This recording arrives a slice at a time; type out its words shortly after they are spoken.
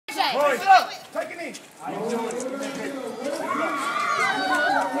Mix it up. Take a knee. Stay out of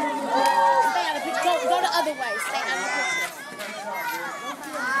the picture. Go the other way. Stay out of the picture.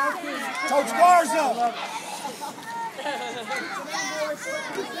 Coach Garza.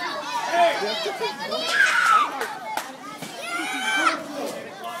 Hey.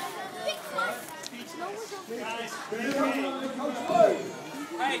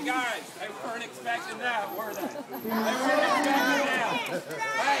 Hey guys, they weren't expecting that, were they? They weren't expecting that.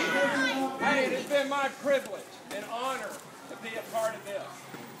 Hey, it has been my privilege and honor to be a part of this.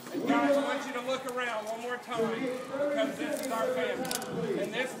 And guys, I want you to look around one more time because this is our family.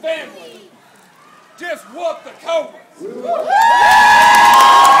 And this family just whooped the Cobras.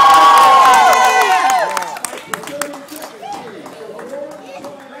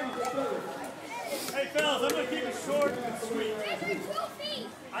 Hey fellas, I'm going to keep it short and sweet.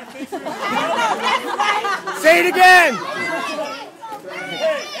 I think Say it again.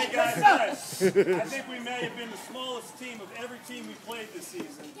 Hey guys, I think we may have been the smallest team of every team we played this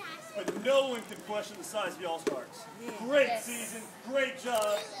season, but no one can question the size of y'all Starks. Great season, great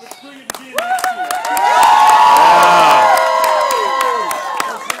job. Let's bring it to be next year.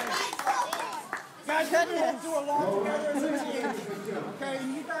 Guys, we've been through a lot together as a team. Okay, and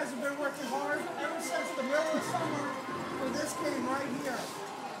you guys have been working hard ever since the middle of summer for this game right here.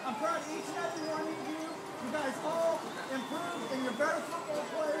 I'm proud of each and every one of you. You guys all improved and you're better football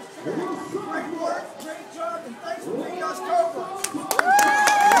players today. Great work, great job, and thanks for being us Cobras.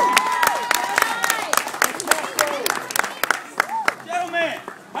 Gentlemen,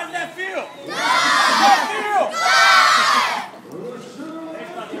 how did that feel?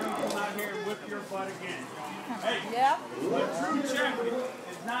 Hey, a true champion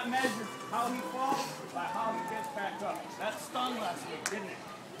is not measured how he falls, by how he gets back up. That stung last week, didn't it?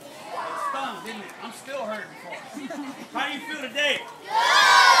 It stung, didn't it? I'm still hurting for it. How do you feel today?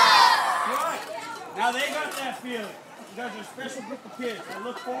 Good. Now they got that feeling. You guys are a special group of kids. I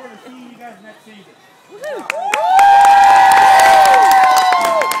look forward to seeing you guys next season.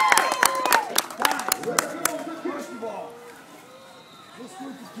 Guys, first of all, this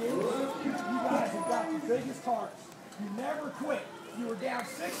group of kids, you guys have got the biggest hearts. You never quit. You were down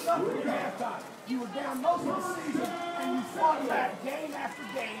 6-0 at halftime. You were down most of the season, and you fought back game after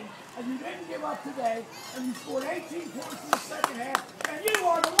game, and you didn't give up today, and you scored 18 points in the second half, and you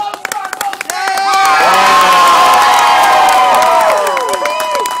are the Lonestar Bowl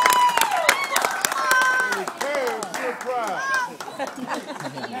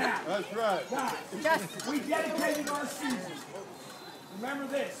That's right. Guys, we dedicated our season. Remember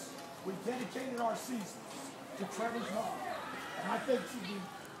this. We dedicated our season to Trevor's mom. And I think she'd be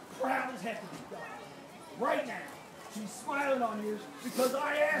proud as heck to be done. Right now, she's smiling on you because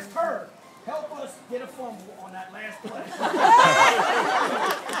I asked her, help us get a fumble on that last play.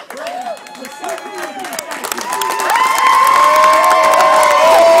 The second one, thank you.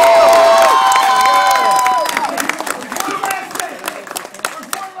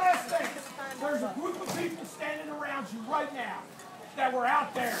 There's a group of people standing around you right now that were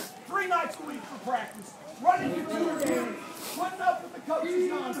out there 3 nights a week for practice, running you to the game, putting up with the coach's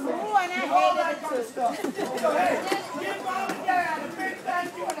nonsense, and all that kind of stuff. So hey, give Mom and Dad a big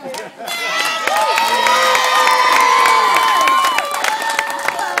thank you and a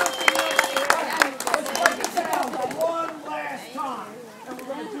Let's break it down one last time, and we're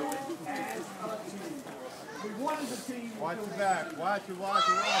going to do it as a team. We won as a team. Watch your back. Watch it.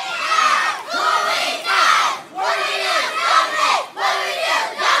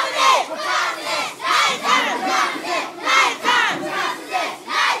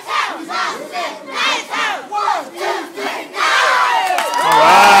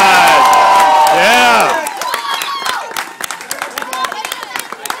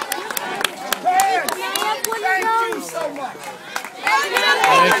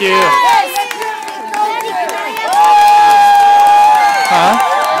 Thank you. Huh?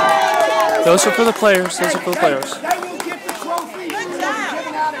 Those are for the players. They will get the trophy. They were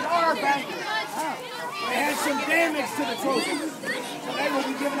given out at our banquet. They had some damage to the trophy. So they will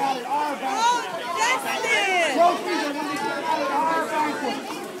be given out at our banquet. Trophies are going to be given out at our banquet.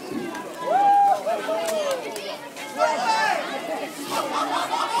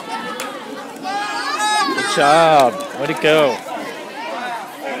 Good job. Way to go.